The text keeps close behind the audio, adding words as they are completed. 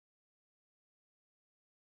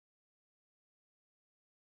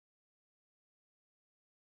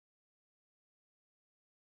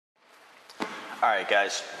All right,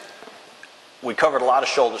 guys, we covered a lot of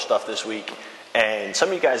shoulder stuff this week, and some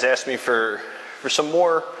of you guys asked me for some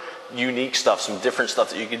more unique stuff, some different stuff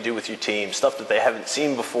that you can do with your team, stuff that they haven't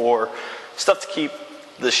seen before, stuff to keep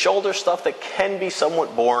the shoulder stuff that can be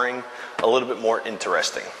somewhat boring a little bit more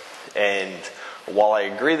interesting. And while I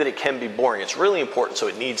agree that it can be boring, it's really important, so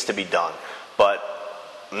it needs to be done. But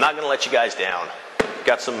I'm not going to let you guys down.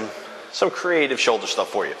 Got some creative shoulder stuff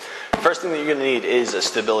for you. First thing that you're going to need is a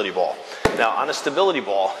stability ball. Now, on a stability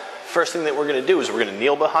ball, first thing that we're going to do is we're going to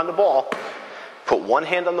kneel behind the ball, put one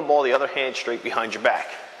hand on the ball, the other hand straight behind your back.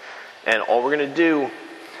 And all we're going to do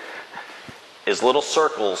is little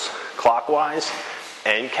circles clockwise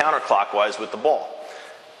and counterclockwise with the ball.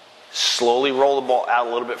 Slowly roll the ball out a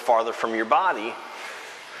little bit farther from your body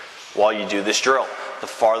while you do this drill. The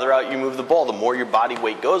farther out you move the ball, the more your body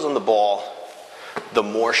weight goes on the ball, the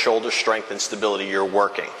more shoulder strength and stability you're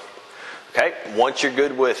working. Okay? Once you're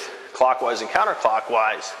good with clockwise and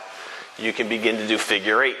counterclockwise, you can begin to do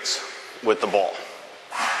figure eights with the ball.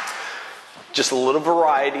 Just a little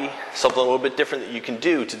variety, something a little bit different that you can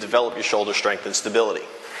do to develop your shoulder strength and stability.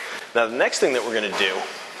 Now, the next thing that we're going to do,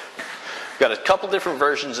 we've got a couple different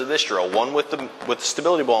versions of this drill, one with the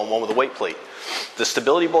stability ball and one with a weight plate. The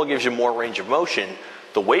stability ball gives you more range of motion.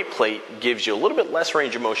 The weight plate gives you a little bit less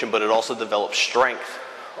range of motion, but it also develops strength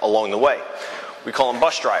along the way. We call them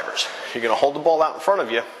bus drivers. You're going to hold the ball out in front of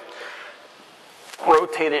you,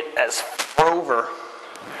 rotate it as far over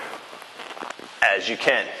as you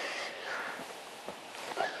can.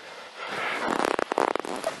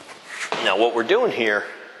 Now, what we're doing here,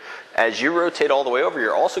 as you rotate all the way over,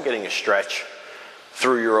 you're also getting a stretch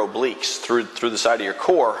through your obliques, through the side of your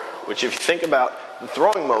core, which if you think about the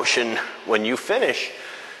throwing motion, when you finish,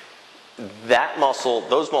 that muscle,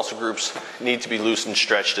 those muscle groups need to be loose and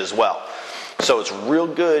stretched as well. So it's real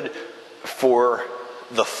good for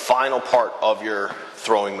the final part of your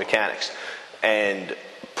throwing mechanics. And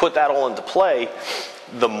put that all into play,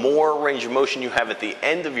 the more range of motion you have at the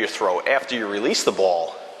end of your throw after you release the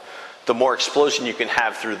ball, the more explosion you can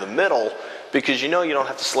have through the middle, because you know you don't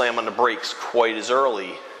have to slam on the brakes quite as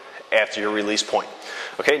early after your release point.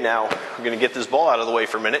 Okay, now we're going to get this ball out of the way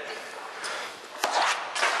for a minute.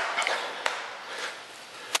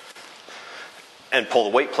 And pull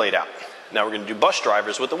the weight plate out. Now we're going to do bus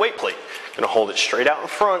drivers with the weight plate. Going to hold it straight out in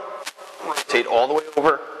front, rotate all the way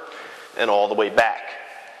over, and all the way back.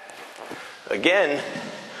 Again,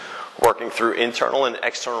 working through internal and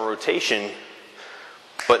external rotation,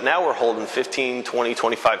 but now we're holding 15, 20,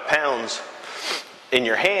 25 pounds in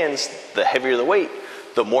your hands. The heavier the weight,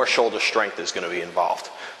 the more shoulder strength is going to be involved.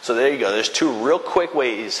 So there you go. There's two real quick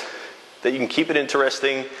ways that you can keep it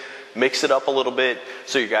interesting, mix it up a little bit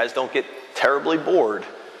so you guys don't get terribly bored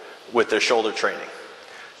with their shoulder training.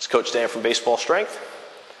 It's Coach Dan from Baseball Strength,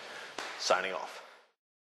 signing off.